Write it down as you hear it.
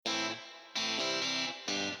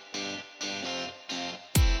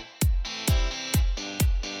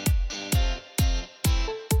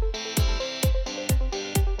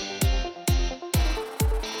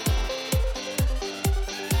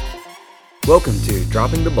Welcome to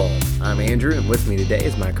Dropping the Ball. I'm Andrew, and with me today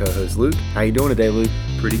is my co-host Luke. How you doing today, Luke?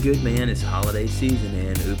 Pretty good, man. It's holiday season,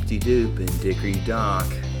 and oop-de-doop and dickory-dock.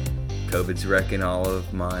 COVID's wrecking all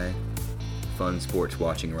of my fun sports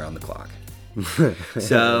watching around the clock.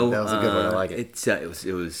 So that was a good one. I like it.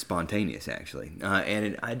 It was spontaneous, actually,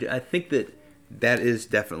 and I think that is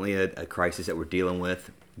definitely a crisis that we're dealing with.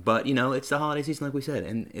 But it's the holiday season, like we said,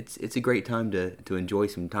 and it's a great time to enjoy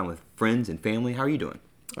some time with friends and family. How are you doing?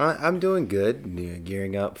 I'm doing good.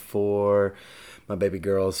 Gearing up for my baby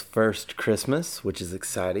girl's first Christmas, which is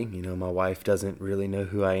exciting. My wife doesn't really know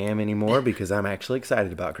who I am anymore because I'm actually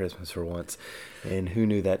excited about Christmas for once. And who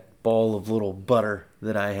knew that ball of little butter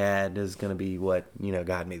that I had is going to be what,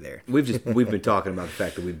 got me there. We've been talking about the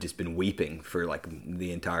fact that we've just been weeping for like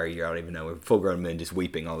the entire year. I don't even know. We're full-grown men just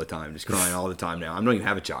weeping all the time, just crying all the time now. I don't even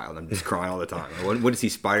have a child. I'm just crying all the time. I went to see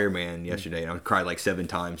Spider-Man yesterday, and I cried like 7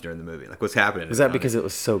 times during the movie. Like, what's happening? Was that because it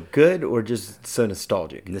was so good or just so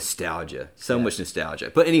nostalgic? Nostalgia. So much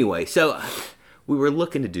nostalgia. But anyway, so we were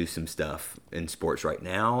looking to do some stuff in sports right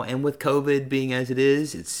now, and with COVID being as it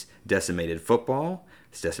is, it's decimated football.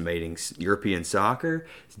 It's decimating European soccer.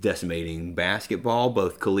 It's decimating basketball,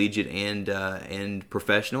 both collegiate and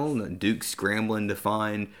professional. Duke's scrambling to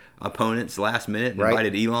find opponents last minute. Right.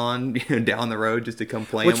 Invited Elon down the road just to come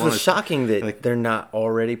play Which him. was shocking that they're not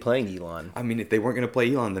already playing Elon. I mean, if they weren't going to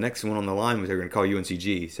play Elon, the next one on the line was they were going to call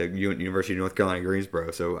UNCG, so University of North Carolina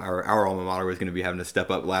Greensboro. So our alma mater was going to be having to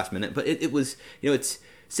step up last minute. But it was, it's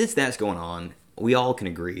since that's going on, we all can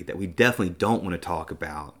agree that we definitely don't want to talk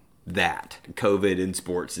about that COVID and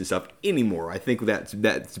sports and stuff anymore. I think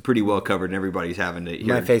that's pretty well covered, and everybo's having to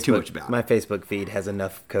hear too much about it. My Facebook feed has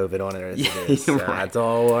enough COVID on it as it is. Right. That's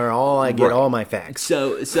all I get, all my facts.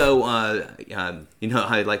 So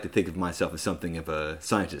I like to think of myself as something of a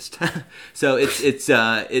scientist. So it's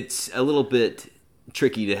a little bit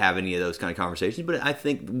tricky to have any of those kind of conversations, but I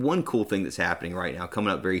think one cool thing that's happening right now,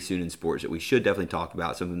 coming up very soon in sports, that we should definitely talk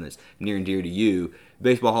about, something that's near and dear to you,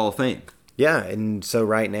 Baseball Hall of Fame. Yeah, and so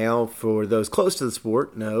right now, for those close to the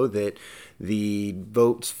sport, know that the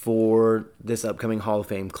votes for this upcoming Hall of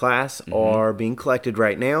Fame class are being collected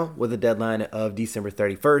right now with a deadline of December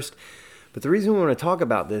 31st. But the reason we want to talk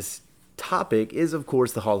about this topic is, of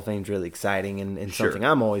course, the Hall of Fame is really exciting and Sure. something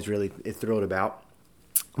I'm always really thrilled about.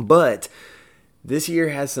 But this year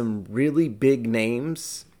has some really big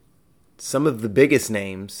names. Some of the biggest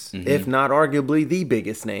names, if not arguably the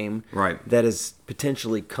biggest name, right, that is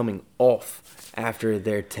potentially coming off after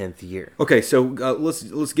their 10th year. Okay, so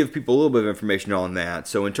let's give people a little bit of information on that.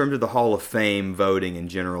 So in terms of the Hall of Fame voting in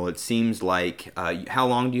general, it seems like how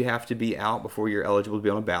long do you have to be out before you're eligible to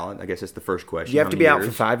be on a ballot? I guess that's the first question. You have to be out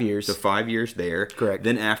for 5 years. So 5 years there. Correct.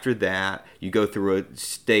 Then after that, you go through a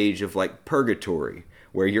stage of like purgatory,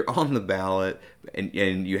 where you're on the ballot and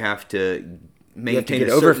you have to maintain, you have to get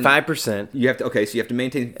over 5%. You have to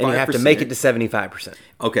maintain 5%. And you have to make it to 75%.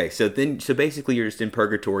 Okay, so basically you're just in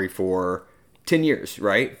purgatory for 10 years,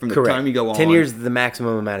 right? From the Correct. time you go on. 10 years is the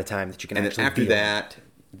maximum amount of time that you can and actually then after be that,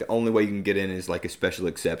 the only way you can get in is like a special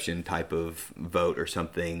exception type of vote or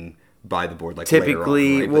something by the board, like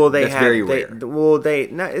typically, later on, right? That's very rare.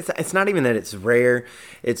 It's not even that it's rare.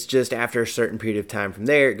 It's just after a certain period of time from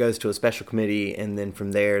there, it goes to a special committee, and then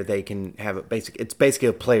from there they can have it's basically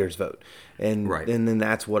a player's vote, and then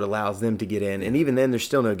that's what allows them to get in. And even then, there's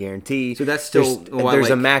still no guarantee. So that's still there's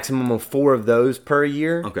a maximum of 4 of those per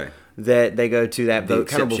year. Okay, that they go to that vote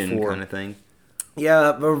kind of before kind of thing. Yeah,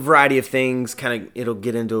 a variety of things. Kind of, it'll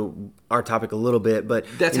get into our topic a little bit, but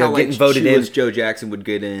that's how getting voted in. Joe Jackson would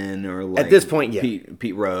get in, or like at this point, yeah,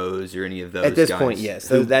 Pete Rose, or any of those. At this guys point, yes,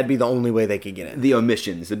 so that'd be the only way they could get in. The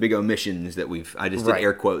big omissions that I just did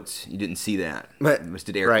air quotes. You didn't see that. I just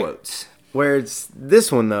did air quotes. Whereas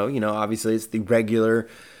this one, though, obviously it's the regular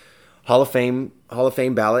Hall of Fame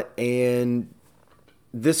ballot, and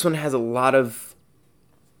this one has a lot of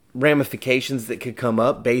ramifications that could come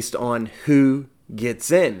up based on who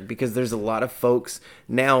gets in, because there's a lot of folks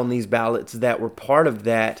now on these ballots that were part of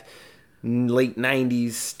that late 90s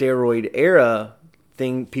steroid era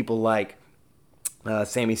thing. People like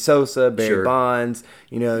Sammy Sosa, Barry Bonds,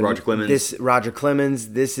 Roger Clemens.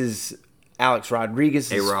 This is Alex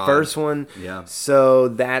Rodriguez's first one. Yeah. So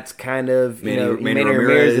that's kind of, Manny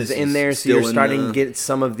Ramirez is in there. So you're starting to get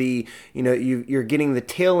some of the, you're getting the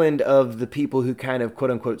tail end of the people who kind of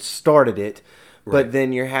quote unquote started it. Right. But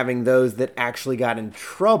then you're having those that actually got in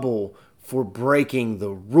trouble for breaking the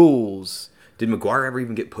rules. Did McGwire ever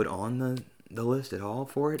even get put on the list at all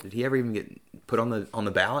for it? Did he ever even get put on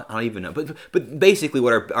the ballot? I don't even know. But basically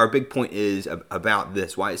what our big point is about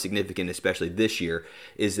this, why it's significant, especially this year,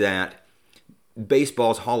 is that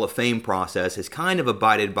baseball's Hall of Fame process has kind of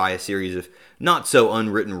abided by a series of not so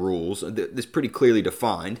unwritten rules that's pretty clearly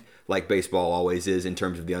defined, like baseball always is in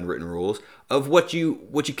terms of the unwritten rules, of what you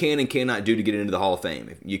can and cannot do to get into the Hall of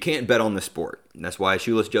Fame. You can't bet on the sport. And that's why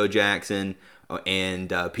Shoeless Joe Jackson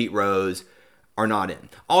and Pete Rose are not in.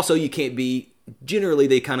 Also, you can't be, generally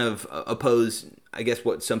they kind of oppose, I guess,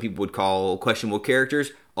 what some people would call questionable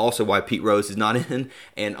characters. Also why Pete Rose is not in,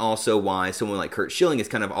 and also why someone like Curt Schilling has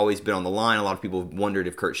kind of always been on the line. A lot of people have wondered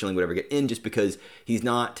if Curt Schilling would ever get in just because he's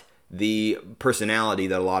not the personality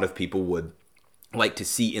that a lot of people would like to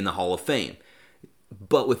see in the Hall of Fame.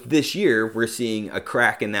 But with this year, we're seeing a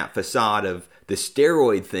crack in that facade of the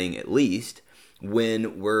steroid thing, at least,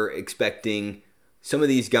 when we're expecting some of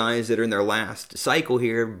these guys that are in their last cycle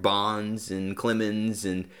here, Bonds and Clemens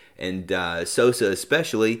and Sosa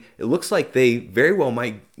especially, it looks like they very well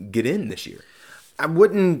might get in this year. I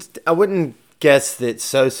wouldn't guess that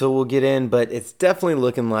Sosa will get in, but it's definitely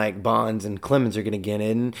looking like Bonds and Clemens are going to get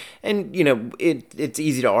in. And you know, it's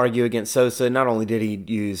easy to argue against Sosa. Not only did he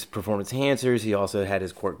use performance enhancers, he also had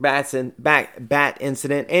his cork bat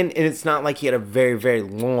incident, and it's not like he had a very, very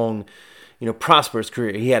long, prosperous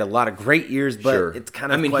career. He had a lot of great years, but it's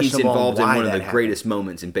kind of he's involved in one of the happened. Greatest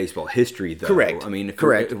moments in baseball history, though. Correct. I mean,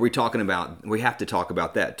 Correct. If we're talking about, we have to talk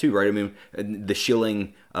about that too, right? I mean, the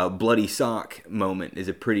Schilling bloody sock moment is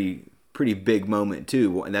a pretty big moment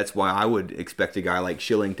too, and that's why I would expect a guy like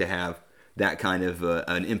Schilling to have that kind of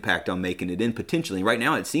an impact on making it in potentially. Right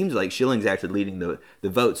now, it seems like Schilling's actually leading the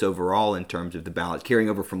votes overall in terms of the ballots, carrying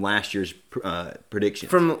over from last year's predictions.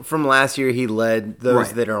 From last year, he led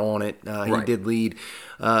those that are on it. He did lead.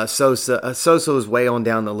 Sosa was way on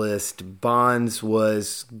down the list. Bonds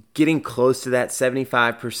was getting close to that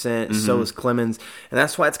 75%. So was Clemens, and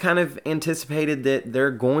that's why it's kind of anticipated that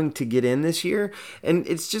they're going to get in this year. And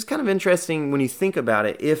it's just kind of interesting when you think about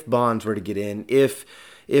it. If Bonds were to get in,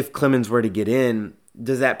 if Clemens were to get in,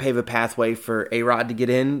 does that pave a pathway for A-Rod to get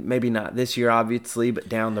in? Maybe not this year, obviously, but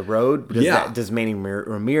down the road. Does Manny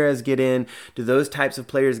Ramirez get in? Do those types of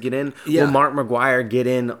players get in? Yeah. Will Mark McGwire get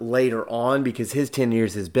in later on because his 10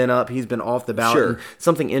 years has been up? He's been off the ballot. Sure. And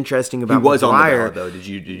something interesting about he was McGwire, on the ballot, though. Did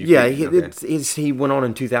you? Yeah, he went on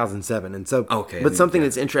in 2007, and so. Okay. But something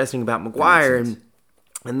that's interesting about McGwire,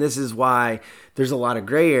 and this is why there's a lot of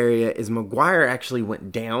gray area, is McGwire actually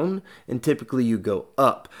went down, and typically you go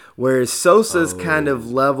up. Whereas Sosa's kind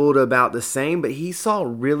of leveled about the same, but he saw a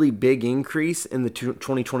really big increase in the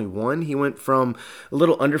 2021. He went from a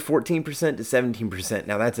little under 14% to 17%.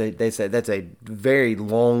 Now they said that's a very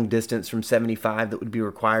long distance from 75 that would be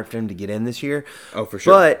required for him to get in this year. Oh, for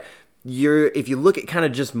sure. But if you look at kind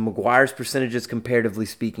of just McGwire's percentages comparatively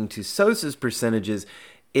speaking to Sosa's percentages,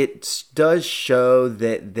 it does show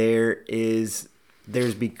that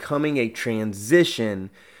there's becoming a transition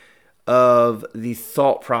of the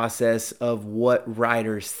thought process of what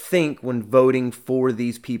writers think when voting for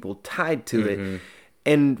these people tied to it.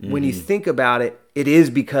 And when you think about it, it is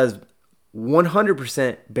because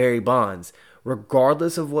 100% Barry Bonds,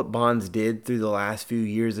 regardless of what Bonds did through the last few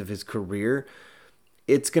years of his career,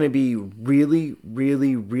 it's going to be really,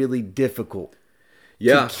 really, really difficult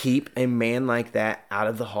to keep a man like that out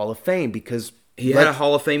of the Hall of Fame, because he had a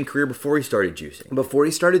Hall of Fame career before he started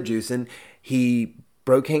juicing. He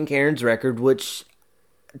broke Hank Aaron's record, which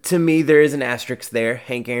to me there is an asterisk there.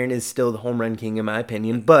 Hank Aaron is still the home run king in my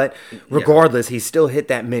opinion, but regardless, he still hit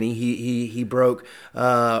that many. He broke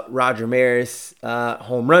Roger Maris'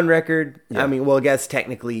 home run record. I mean, well, I guess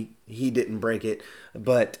technically he didn't break it,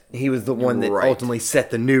 but he was the one that ultimately set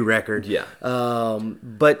the new record. Yeah.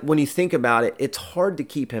 But when you think about it, it's hard to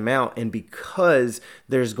keep him out, and because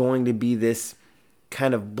there's going to be this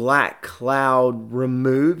kind of black cloud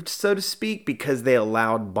removed, so to speak, because they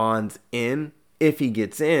allowed Bonds in, if he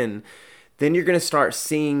gets in, then you're going to start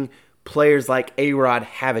seeing players like A-Rod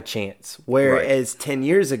have a chance. Whereas 10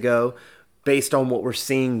 years ago, based on what we're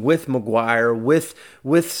seeing with McGwire,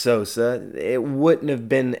 with Sosa, it wouldn't have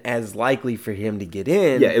been as likely for him to get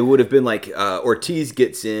in. Yeah, it would have been like Ortiz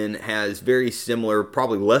gets in, has very similar,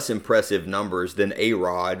 probably less impressive numbers than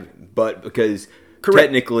A-Rod, but because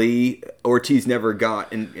technically Ortiz never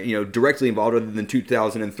got directly involved other than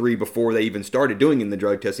 2003 before they even started doing the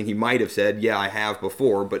drug testing. He might have said, yeah, I have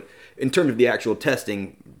before, but in terms of the actual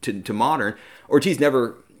testing to modern, Ortiz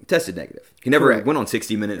never tested negative. He never Correct. went on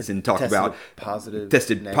 60 Minutes and talked Tested about positive,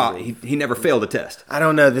 tested. negative. He never failed a test. I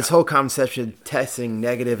don't know. This whole concept of testing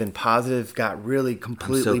negative and positive got really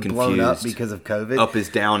completely blown up confused. because of COVID. Up is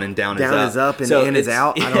down and down, Down is up. and in is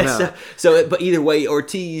out. I don't know. But either way,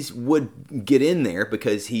 Ortiz would get in there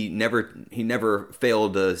because he never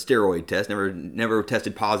failed a steroid test, never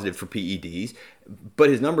tested positive for PEDs. But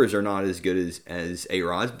his numbers are not as good as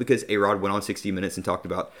A-Rod's because A-Rod went on 60 Minutes and talked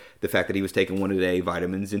about the fact that he was taking one-a-day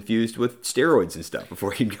vitamins infused with steroids and stuff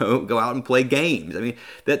before he'd go out and play games. I mean,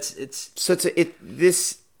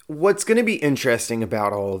 What's going to be interesting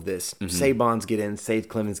about all of this? Say Bonds get in, say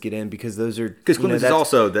Clemens get in, because those are Clemens is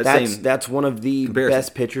also that's one of the comparison.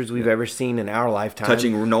 best pitchers we've ever seen in our lifetime,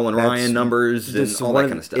 touching Nolan Ryan numbers and all that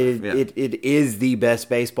kind of stuff. It is the best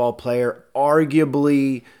baseball player,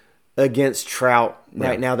 arguably against Trout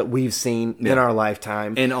right now that we've seen in our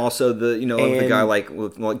lifetime, and also a guy like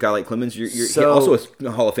Clemens, he also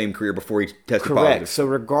a Hall of Fame career before he tested positive. So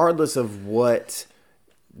regardless of what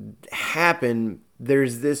happened,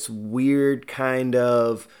 there's this weird kind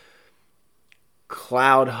of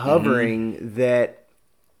cloud hovering that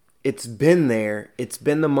it's been there. It's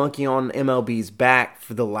been the monkey on MLB's back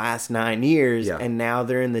for the last 9 years, and now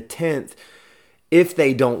they're in the 10th. If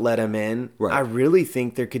they don't let him in, I really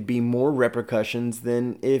think there could be more repercussions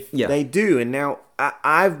than if they do. And now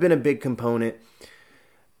I've been a big component.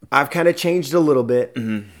 I've kind of changed a little bit.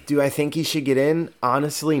 Do I think he should get in?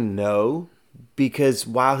 Honestly, no. Because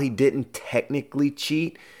while he didn't technically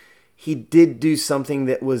cheat, he did do something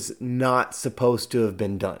that was not supposed to have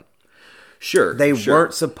been done. Sure. They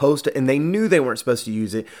weren't supposed to, and they knew they weren't supposed to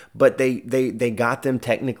use it, but they got them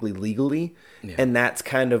technically legally. Yeah. And that's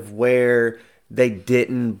kind of where they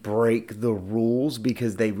didn't break the rules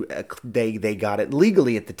because they got it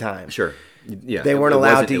legally at the time. Sure. Yeah. They weren't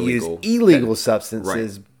allowed to use illegal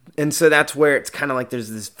substances. Right. And so that's where it's kind of like there's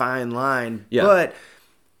this fine line. Yeah. But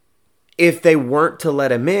if they weren't to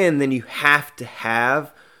let him in, then you have to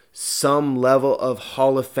have some level of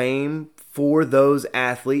Hall of Fame for those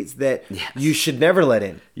athletes that you should never let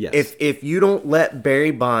in. Yes. If you don't let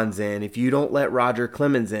Barry Bonds in, if you don't let Roger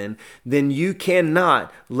Clemens in, then you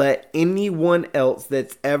cannot let anyone else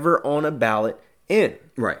that's ever on a ballot in.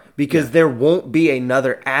 Right. Because there won't be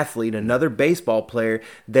another athlete, another baseball player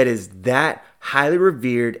that is that highly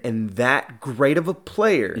revered and that great of a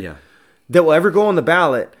player that will ever go on the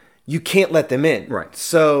ballot. You can't let them in. Right.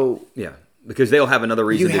 So because they'll have another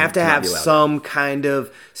reason. You have to have some kind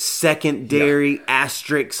of secondary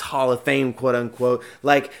asterisk Hall of Fame, quote unquote,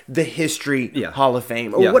 like the history Hall of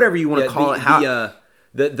Fame or whatever you want to call it.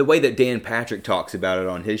 The way that Dan Patrick talks about it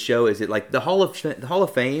on his show is that like the Hall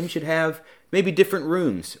of Fame should have maybe different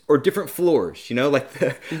rooms or different floors.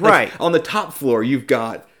 Like on the top floor you've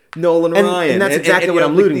got Nolan Ryan, and that's exactly what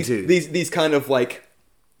I'm alluding to. These kind of like.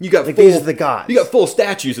 You got like these are the gods. You got full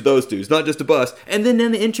statues of those dudes, not just a bust. And then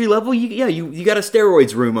in the entry level, you got a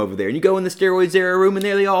steroids room over there, and you go in the steroids era room, and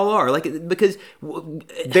there they all are. Like because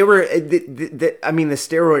they were. The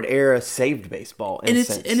steroid era saved baseball, and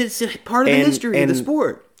it's part of the history of the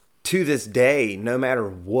sport. To this day, no matter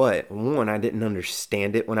what, one, I didn't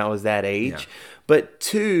understand it when I was that age, but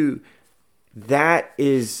two, that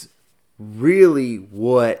is really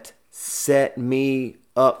what set me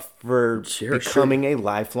up for becoming a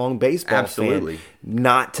lifelong baseball fan.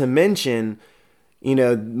 Not to mention,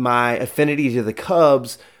 my affinity to the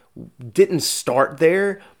Cubs didn't start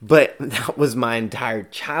there, but that was my entire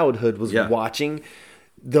childhood was watching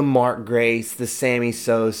the Mark Grace, the Sammy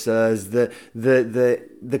Sosas, the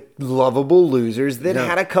lovable losers that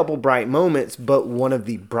had a couple bright moments, but one of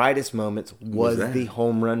the brightest moments was the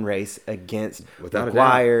home run race against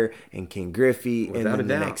McGwire and King Griffey. And then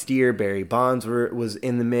the next year, Barry Bonds was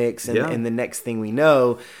in the mix. And the next thing we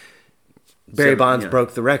know, Barry Bonds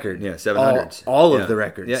broke the record. Yeah, 700s. All of the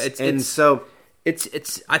records. Yeah,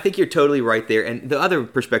 it's. I think you're totally right there. And the other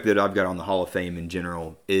perspective that I've got on the Hall of Fame in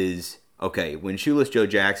general is, okay, when Shoeless Joe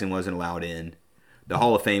Jackson wasn't allowed in, the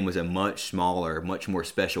Hall of Fame was a much smaller, much more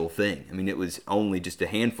special thing. I mean, it was only just a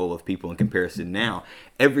handful of people in comparison now.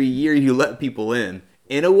 Every year you let people in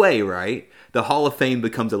a way, right, the Hall of Fame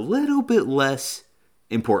becomes a little bit less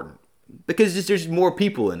important. Because there's more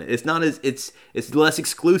people in it. It's not as it's less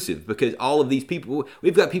exclusive because all of these people,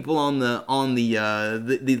 we've got people on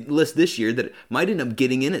the list this year that might end up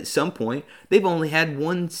getting in at some point. They've only had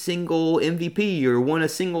one single MVP or won a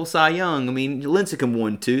single Cy Young. I mean, Lincecum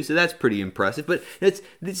won 2, so that's pretty impressive. But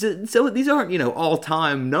so these aren't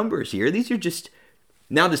all-time numbers here. These are just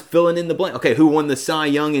filling in the blank. Okay, who won the Cy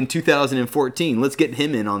Young in 2014? Let's get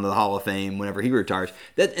him in on the Hall of Fame whenever he retires.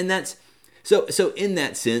 So in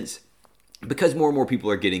that sense. Because more and more people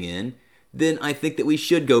are getting in, then I think that we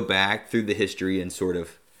should go back through the history and sort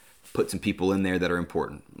of put some people in there that are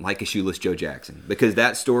important, like a shoeless Joe Jackson, because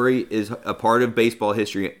that story is a part of baseball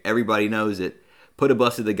history. Everybody knows it. Put a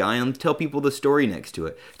bust of the guy and tell people the story next to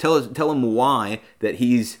it. Tell them why that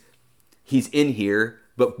he's in here,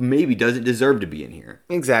 but maybe doesn't deserve to be in here.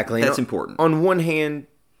 Exactly. That's important. On one hand,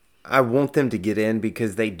 I want them to get in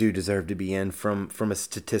because they do deserve to be in from a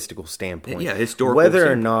statistical standpoint. Yeah, historical. Whether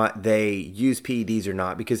or not they use PEDs or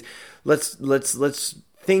not, because let's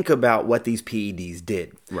think about what these PEDs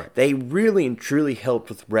did. Right. They really and truly helped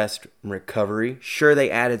with rest and recovery. Sure,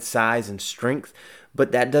 they added size and strength,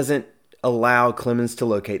 but that doesn't allow Clemens to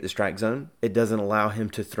locate the strike zone. It doesn't allow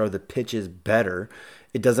him to throw the pitches better.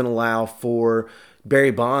 It doesn't allow for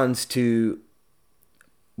Barry Bonds to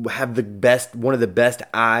have one of the best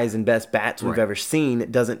eyes and best bats we've ever seen.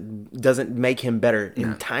 It doesn't make him better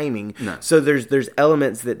in timing. No. So there's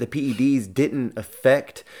elements that the PEDs didn't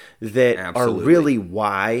affect that Absolutely. are really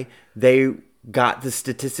why they got the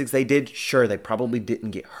statistics they did. Sure, they probably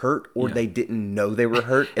didn't get hurt, or they didn't know they were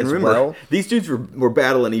hurt And as remember, well. these dudes were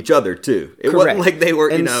battling each other too. It Correct. wasn't like they were,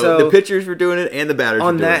 And the so, pitchers were doing it and the batters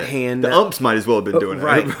on were doing that it. hand, the umps might as well have been doing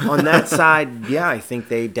right. it. On that side, yeah, I think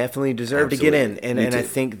they definitely deserve to get in. Absolutely. And I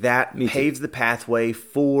think that paves the pathway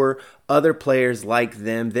for other players like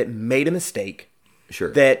them that made a mistake.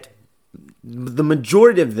 Sure. That the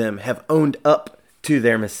majority of them have owned up to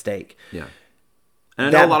their mistake. Yeah.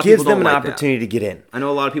 And I know a lot That of gives people them don't an like opportunity to get in. that. I know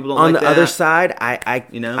a lot of people don't On like the that. other side,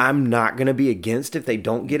 I'm not going to be against if they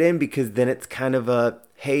don't get in, because then it's kind of a,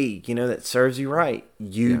 hey, that serves you right.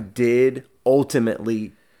 You did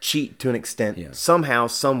ultimately cheat to an extent, somehow,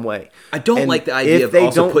 some way. I don't And like the idea if of they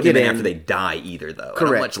also don't putting get them in after they die either, though. Correct. I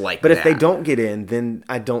don't much like but that. if they don't get in, then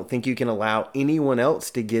I don't think you can allow anyone else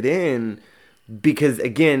to get in, because,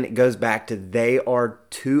 again, it goes back to they are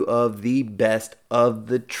two of the best of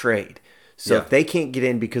the trade. So if they can't get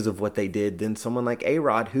in because of what they did, then someone like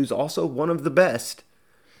A-Rod, who's also one of the best,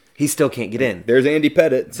 he still can't get in. There's Andy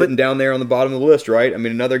Pettitte sitting down there on the bottom of the list, right? I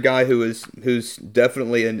mean, another guy who's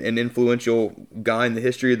definitely an influential guy in the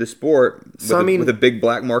history of the sport, with a big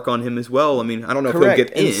black mark on him as well. I mean, I don't know if he'll get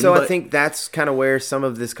in. And so I think that's kind of where some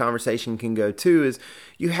of this conversation can go too, is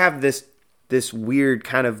you have this weird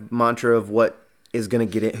kind of mantra of what is going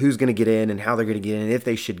to get in, who's going to get in, and how they're going to get in, if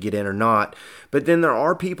they should get in or not. But then there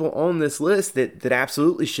are people on this list that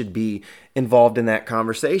absolutely should be involved in that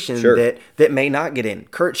conversation that may not get in.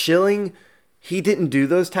 Curt Schilling, he didn't do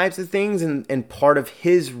those types of things, and part of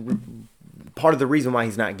the reason why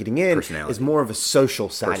he's not getting in is more of a social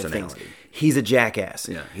side of things. He's a jackass.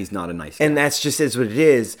 Yeah, he's not a nice guy. And that's just is what it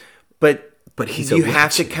is. But you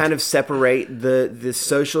have to kind of separate the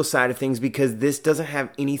social side of things, because this doesn't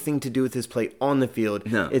have anything to do with his play on the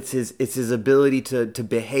field. No. It's his ability to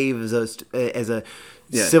behave as a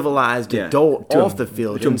civilized adult off the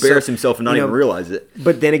field, to embarrass himself and not even realize it.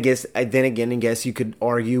 But then again, I guess you could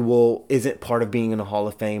argue, well, isn't part of being in a Hall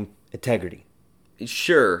of Fame integrity?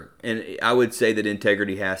 Sure, and I would say that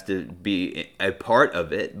integrity has to be a part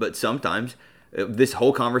of it, but sometimes this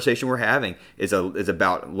whole conversation we're having is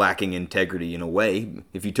about lacking integrity in a way.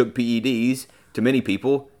 If you took PEDs, to many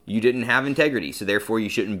people, you didn't have integrity, so therefore you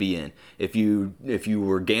shouldn't be in. If you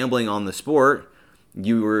were gambling on the sport,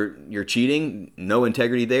 you're cheating, no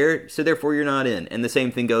integrity there, so therefore you're not in. And the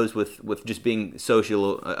same thing goes with just being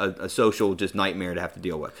social, a social just nightmare to have to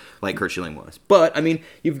deal with, like Curt Schilling was. But I mean,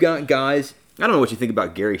 you've got guys. I don't know what you think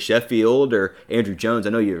about Gary Sheffield or Andrew Jones. I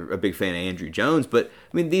know you're a big fan of Andrew Jones, but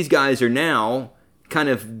I mean, these guys are now kind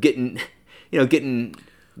of getting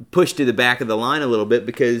pushed to the back of the line a little bit,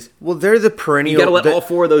 because they're the perennial. You got to let all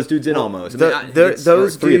four of those dudes in almost.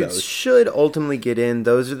 Those dudes should ultimately get in.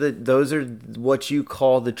 Those are what you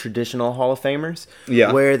call the traditional Hall of Famers.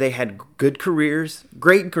 Yeah. Where they had good careers,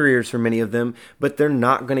 great careers for many of them, but they're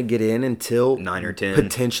not going to get in until 9 or 10,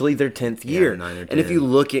 potentially their 10th year. 9 or 10. And if you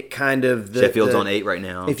look at kind of Sheffield's on 8 right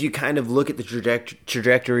now. If you kind of look at the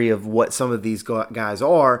trajectory of what some of these guys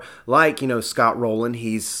are, like Scott Rowland,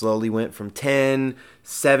 he's slowly went from 10.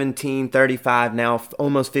 17, 35, now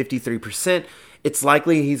almost 53%. It's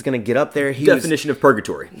likely he's going to get up there. Definition of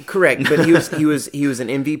purgatory. Correct, but he was an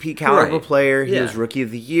MVP caliber player. He was Rookie of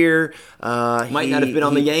the Year. Might not have been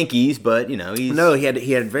on the Yankees, but he's he had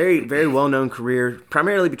a very, very well known career,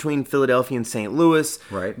 primarily between Philadelphia and St. Louis.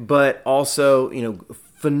 Right, but also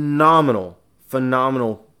phenomenal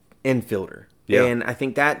infielder. Yeah. And I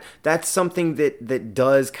think that's something that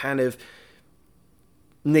does kind of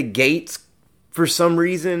negates for some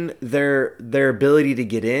reason their ability to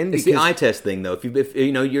get in. It's the eye test thing, though. If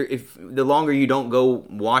the longer you don't go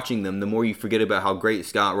watching them, the more you forget about how great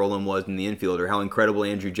Scott Rowland was in the infield, or how incredible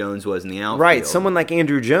Andrew Jones was in the outfield. Right, someone like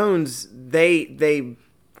Andrew Jones, the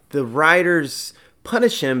writers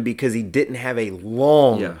punish him because he didn't have a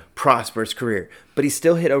long, prosperous career. But he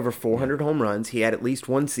still hit over 400 home runs. He had at least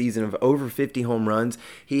one season of over 50 home runs.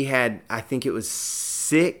 He had, I think it was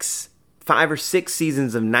 5 or 6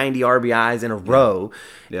 seasons of 90 RBIs in a row.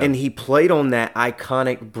 Yeah. And he played on that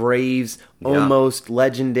iconic Braves, almost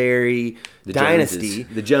legendary dynasty.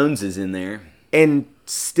 The Joneses in there. And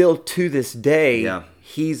still to this day,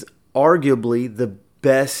 he's arguably the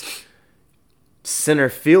best center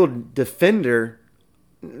field defender.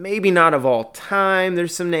 Maybe not of all time.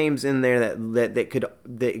 There's some names in there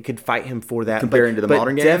that could fight him for that. Comparing to the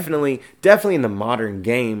modern game? Definitely in the modern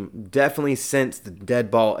game. Definitely since the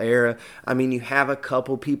dead ball era. I mean, you have a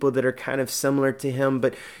couple people that are kind of similar to him,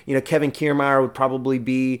 but Kevin Kiermaier would probably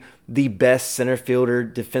be the best center fielder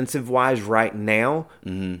defensive-wise right now.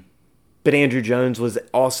 Mm-hmm. But Andrew Jones was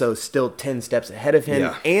also still 10 steps ahead of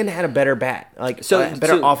him and had a better bat,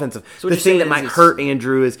 better offensive. So the thing that might hurt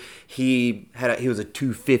Andrew is he was a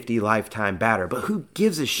 250 lifetime batter, but who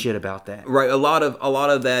gives a shit about that? Right. A lot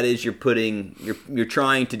of that is you're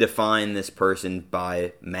trying to define this person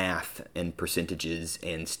by math and percentages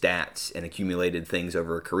and stats and accumulated things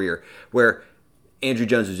over a career, where Andrew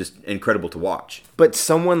Jones was just incredible to watch. But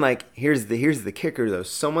someone like here's the kicker though.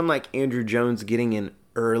 Someone like Andrew Jones getting in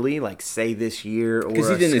early, like say this year, or because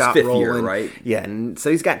he's in his 5th year, right? Yeah, and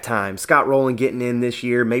so he's got time. Scott Rowland getting in this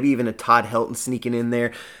year, maybe even a Todd Helton sneaking in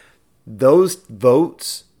there. Those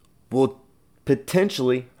votes will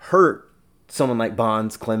potentially hurt someone like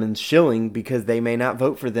Bonds, Clemens, Schilling, because they may not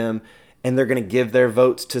vote for them, and they're going to give their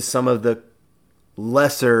votes to some of the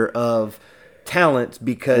lesser of talents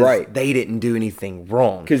because they didn't do anything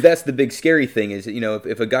wrong. Because that's the big scary thing is,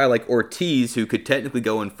 if a guy like Ortiz, who could technically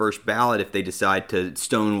go in first ballot if they decide to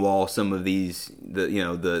stonewall some of these,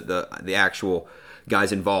 the actual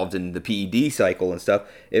guys involved in the PED cycle and stuff,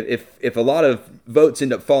 if a lot of votes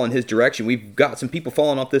end up falling his direction, we've got some people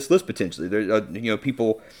falling off this list potentially. There's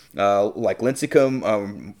people like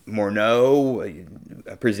Lincecum, Morneau,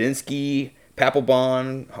 Przinsky,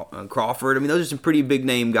 Papelbon, Crawford. I mean, those are some pretty big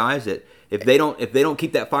name guys that if they don't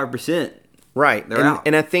keep that 5%, right, they're out.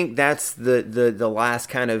 And I think that's the last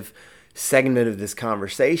kind of segment of this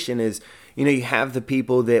conversation is, you have the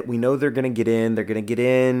people that we know they're going to get in. They're going to get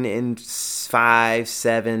in 5,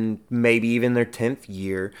 7, maybe even their 10th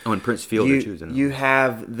year. Oh, and Prince Fielder choosing. You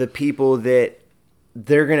have the people that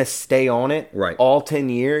they're going to stay on it all 10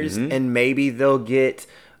 years, and maybe they'll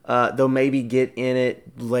maybe get in it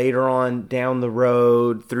later on down the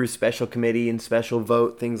road through special committee and special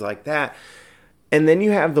vote, things like that. And then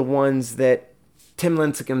you have the ones that Tim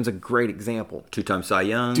Lincecum's a great example. 2-time Cy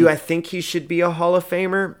Young. Do I think he should be a Hall of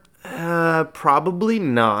Famer? Probably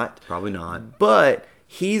not. Probably not. But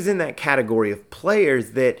he's in that category of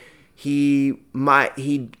players that he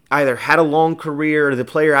either had a long career, or the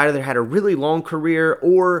player either had a really long career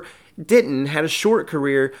or had a short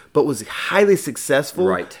career, but was highly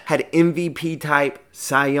successful, had MVP type,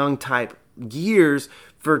 Cy Young type years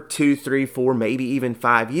for 2, 3, 4, maybe even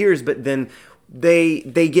 5 years, but then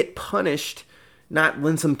they get punished. Not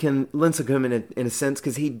Lincecum in a sense,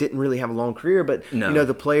 because he didn't really have a long career, but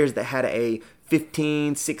the players that had a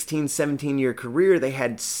 15, 16, 17-year career, they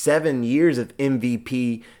had 7 years of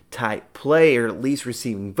MVP type play, or at least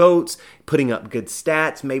receiving votes, putting up good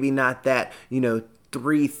stats, maybe not that,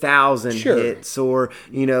 3,000 hits or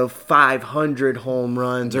 500 home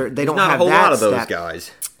runs, or they don't have that. Not a whole lot of those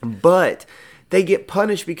guys, but they get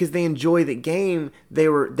punished because they enjoy the game.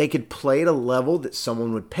 They could play at a level that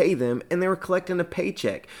someone would pay them, and they were collecting a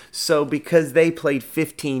paycheck. So because they played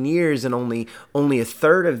 15 years and only a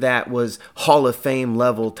third of that was Hall of Fame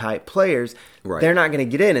level type players, they're not going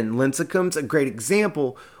to get in. And Lincecum's a great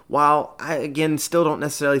example. While I, again, still don't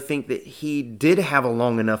necessarily think that he did have a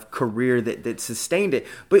long enough career that sustained it,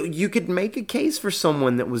 but you could make a case for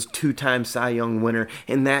someone that was 2-time Cy Young winner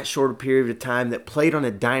in that short period of time, that played on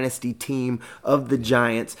a dynasty team of the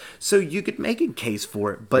Giants. So you could make a case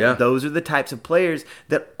for it, but those are the types of players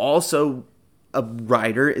that also a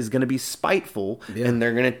writer is going to be spiteful, and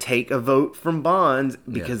they're going to take a vote from Bonds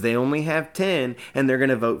because they only have 10, and they're going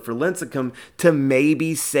to vote for Lincecum to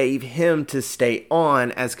maybe save him to stay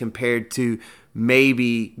on, as compared to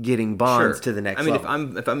maybe getting Bonds to the next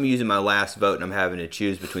level. If I'm using my last vote and I'm having to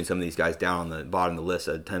choose between some of these guys down on the bottom of the list,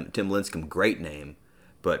 Tim Lincecum, great name,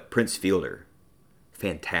 but Prince Fielder,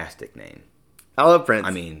 fantastic name. I love Prince.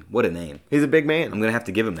 I mean, what a name. He's a big man. I'm going to have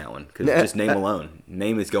to give him that one, because just name alone.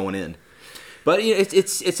 Name is going in. But you know,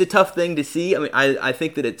 it's a tough thing to see. I mean, I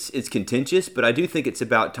think that it's contentious, but I do think it's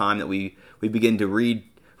about time that we begin to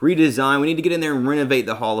redesign. We need to get in there and renovate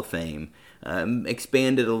the Hall of Fame,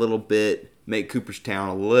 expand it a little bit, make Cooperstown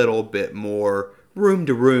a little bit more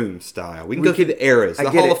room-to-room style. We can go through the eras,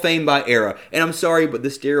 the Hall of Fame by era. And I'm sorry, but the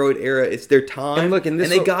steroid era, it's their time. And look, and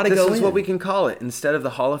they got to go in. This is what we can call it. Instead of the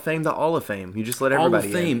Hall of Fame, the All of Fame. You just let everybody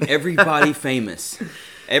in. Hall of Fame, everybody famous.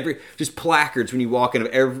 Just placards when you walk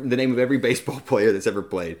in of the name of every baseball player that's ever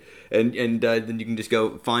played. And then you can just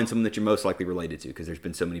go find someone that you're most likely related to, because there's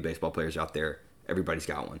been so many baseball players out there. Everybody's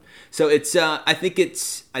got one. So it's I think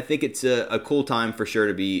it's a cool time for sure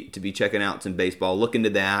to be checking out some baseball. Look into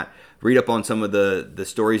that. Read up on some of the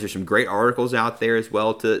stories. There's some great articles out there as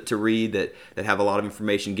well to read that have a lot of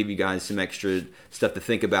information, give you guys some extra stuff to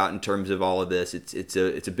think about in terms of all of this. It's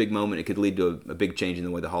a big moment. It could lead to a big change in the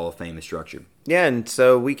way the Hall of Fame is structured. Yeah, and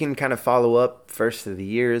so we can kind of follow up first of the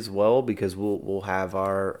year as well, because we'll have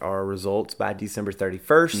our results by December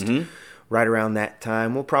 31st. Mm-hmm. Right around that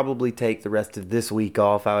time, we'll probably take the rest of this week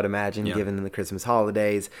off, I would imagine, given the Christmas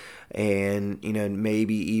holidays, and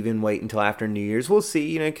maybe even wait until after New Year's. We'll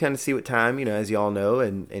see, kind of see what time, as you all know,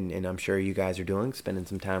 and I'm sure you guys are doing, spending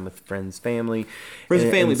some time with friends, family,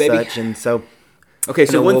 baby. Such. And so, okay,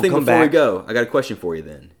 so one thing before we go, I got a question for you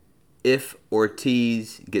then. If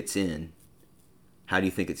Ortiz gets in, how do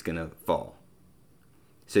you think it's going to fall?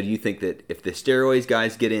 So do you think that if the steroids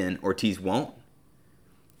guys get in, Ortiz won't?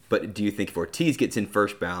 But do you think if Ortiz gets in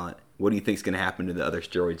first ballot, what do you think is going to happen to the other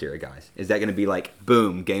steroids era guys? Is that going to be like,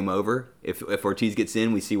 boom, game over? If Ortiz gets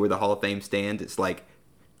in, we see where the Hall of Fame stands. It's like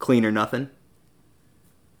clean or nothing?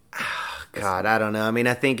 God, I don't know. I mean,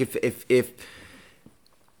 I think if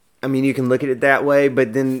you can look at it that way,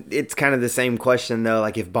 but then it's kind of the same question, though,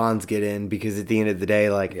 like if Bonds get in, because at the end of the day,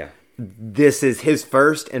 this is his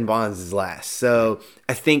first and Bonds' last. So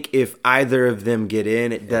I think if either of them get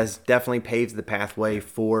in, it does definitely paves the pathway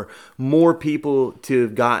for more people to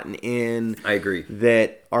have gotten in. I agree.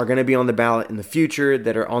 That are going to be on the ballot in the future,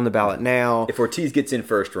 that are on the ballot now. If Ortiz gets in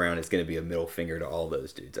first round, it's going to be a middle finger to all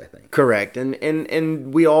those dudes, I think. Correct.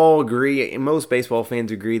 And we all agree, and most baseball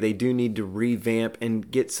fans agree, they do need to revamp and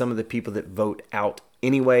get some of the people that vote out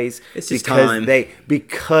anyways. It's just time.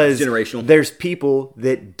 Because it's generational. There's people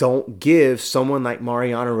that don't give someone like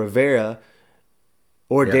Mariano Rivera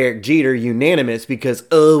or Derek Jeter unanimous because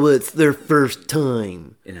it's their first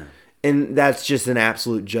time. And that's just an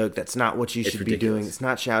absolute joke. That's not what you should be doing. It's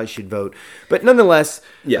not how you should vote. But nonetheless,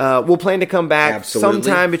 we'll plan to come back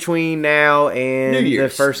sometime between now and the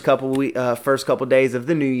first couple days of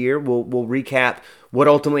the new year. We'll recap what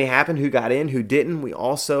ultimately happened, who got in, who didn't. We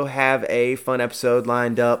also have a fun episode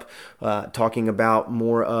lined up talking about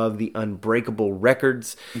more of the unbreakable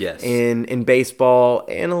records in baseball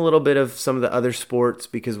and a little bit of some of the other sports,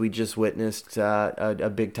 because we just witnessed a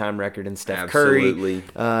big-time record in Steph Curry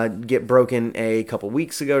get broken a couple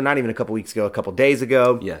weeks ago. Not even a couple weeks ago, a couple days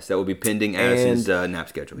ago. Yes, that will be pending as his nap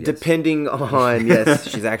schedule. Yes. Depending on,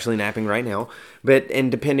 she's actually napping right now. And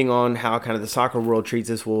depending on how kind of the soccer world treats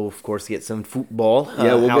us, we'll, of course, get some football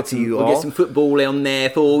we'll get some football on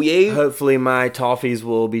there for you. Hopefully my Toffees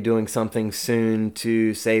will be doing something soon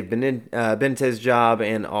to save Benitez's job,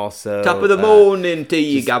 and also top of the morning to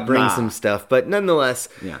you, bring some stuff. But nonetheless,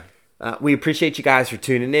 we appreciate you guys for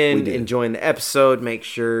tuning in, enjoying the episode. Make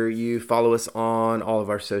sure you follow us on all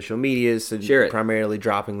of our social medias. So share it. Primarily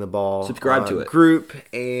Dropping the Ball. Subscribe to it. Group,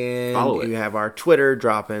 and follow it. You have our Twitter,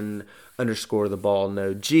 dropping_the_ball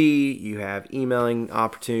no G. You have emailing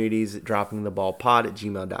opportunities at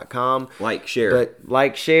droppingtheballpod@gmail.com. Share,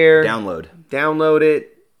 download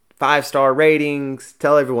it, 5-star ratings,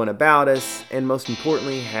 tell everyone about us, and most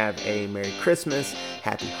importantly, have a Merry Christmas,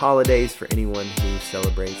 Happy Holidays for anyone who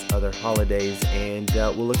celebrates other holidays, and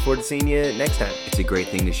we'll look forward to seeing you next time. It's a great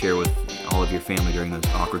thing to share with all of your family during those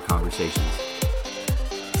awkward conversations.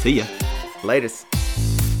 See ya. Latest.